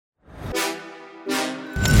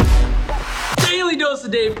Daily Dose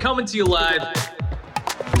of Dave coming to you live.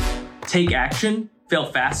 Take action, fail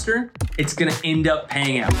faster. It's gonna end up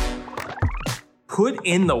paying out. Put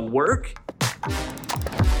in the work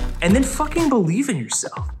and then fucking believe in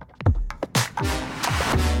yourself.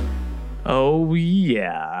 Oh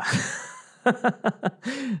yeah.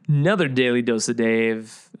 Another Daily Dose of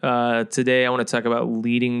Dave. Today I want to talk about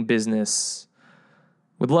leading business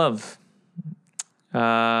with love.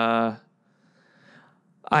 I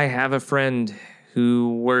have a friend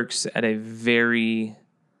who works at a very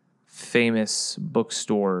famous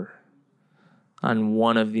bookstore on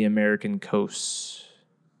one of the American coasts.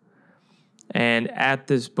 And at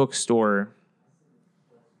this bookstore,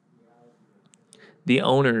 the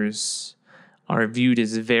owners are viewed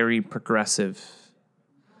as very progressive.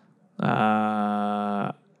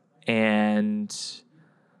 And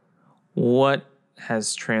what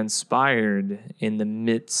has transpired in the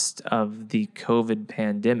midst of the COVID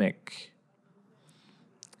pandemic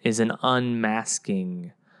is an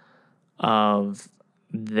unmasking of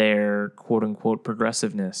their quote-unquote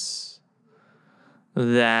progressiveness.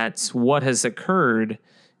 That what has occurred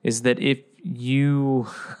is that if you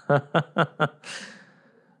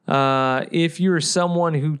if you're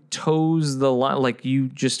someone who toes the line, like you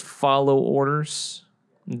just follow orders,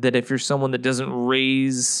 that if you're someone that doesn't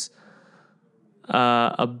raise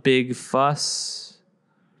a big fuss,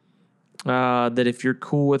 that if you're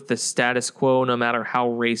cool with the status quo, no matter how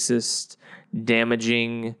racist,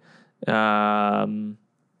 damaging,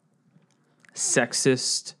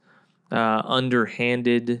 sexist,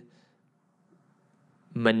 underhanded,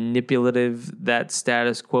 manipulative that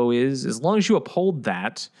status quo is, as long as you uphold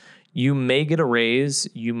that, you may get a raise,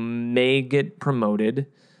 you may get promoted,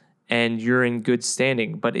 and you're in good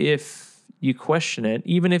standing. But if you question it,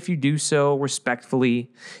 even if you do so respectfully,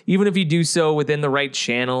 even if you do so within the right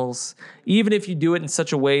channels, even if you do it in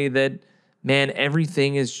such a way that, man,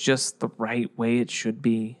 everything is just the right way it should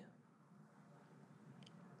be,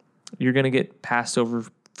 you're going to get passed over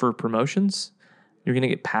for promotions. You're going to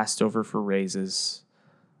get passed over for raises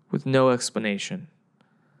with no explanation.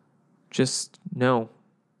 Just no,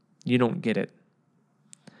 you don't get it.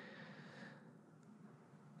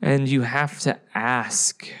 And you have to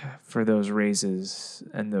ask for those raises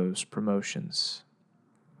and those promotions.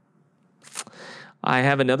 I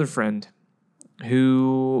have another friend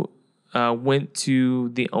who went to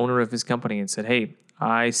the owner of his company and said, "Hey,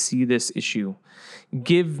 I see this issue.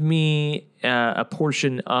 Give me a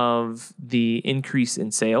portion of the increase in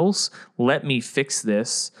sales. Let me fix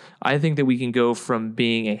this. I think that we can go from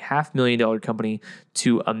being a $500,000 company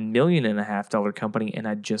to $1.5 million company, and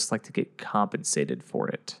I'd just like to get compensated for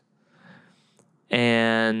it."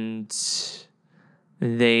 And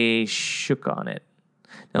they shook on it.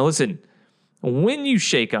 Now listen, when you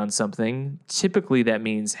shake on something, typically that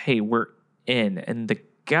means, hey, we're in. And the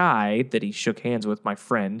guy that he shook hands with, my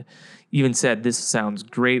friend, even said, "This sounds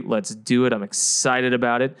great. Let's do it. I'm excited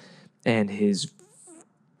about it." And his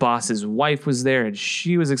boss's wife was there and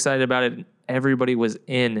she was excited about it. And everybody was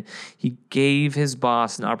in. He gave his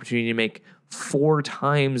boss an opportunity to make 4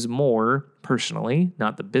 times more personally,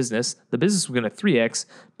 not the business. The business was going to 3x,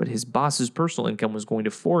 but his boss's personal income was going to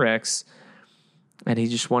 4x. And he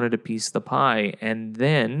just wanted a piece of the pie. And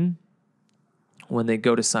then when they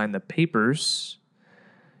go to sign the papers,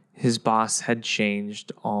 his boss had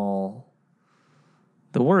changed all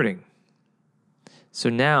the wording. So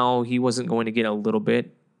now he wasn't going to get a little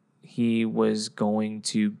bit. He was going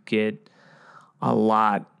to get a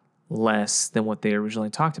lot less than what they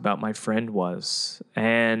originally talked about. My friend was.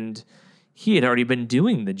 And he had already been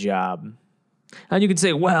doing the job. And you could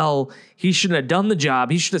say, well, he shouldn't have done the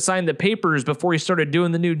job. He should have signed the papers before he started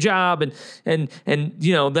doing the new job. And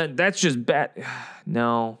you know, that's just bad.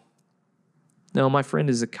 No, my friend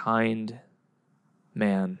is a kind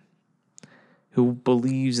man who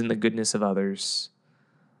believes in the goodness of others.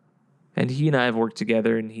 And he and I have worked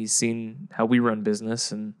together, and he's seen how we run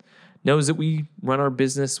business and knows that we run our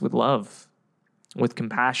business with love, with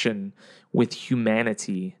compassion, with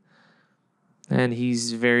humanity. And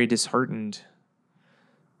he's very disheartened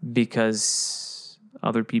because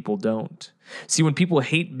other people don't. See, when people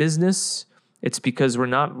hate business, it's because we're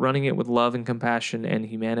not running it with love and compassion and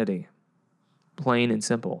humanity. Plain and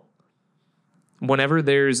simple. Whenever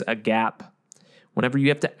there's a gap, whenever you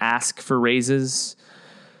have to ask for raises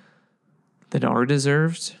that are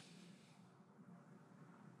deserved,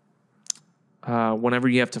 whenever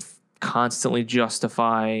you have to constantly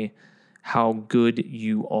justify how good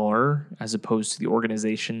you are as opposed to the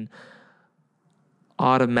organization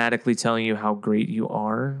automatically telling you how great you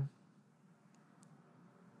are,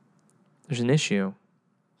 there's an issue.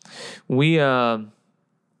 We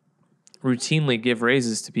routinely give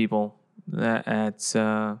raises to people at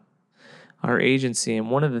our agency. And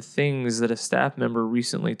one of the things that a staff member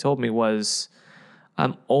recently told me was,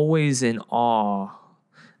 I'm always in awe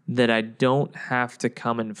that I don't have to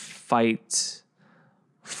come and fight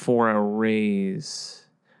for a raise.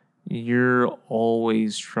 You're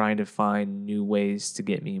always trying to find new ways to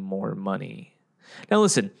get me more money. Now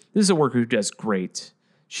listen, this is a worker who does great.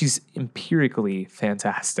 She's empirically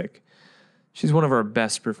fantastic. She's one of our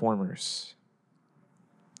best performers.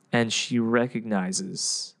 And she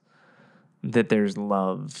recognizes that there's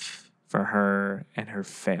love for her and her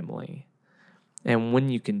family. And when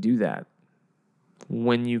you can do that,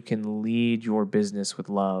 when you can lead your business with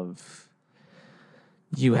love,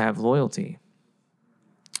 you have loyalty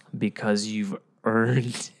because you've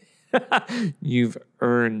earned you've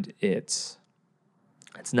earned it.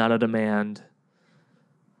 It's not a demand.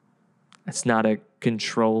 It's not a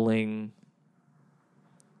controlling.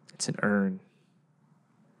 It's an earn.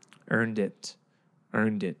 Earned it.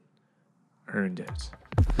 Earned it. Earned it.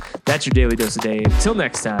 That's your daily dose a day. Until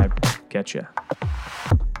next time, catch ya.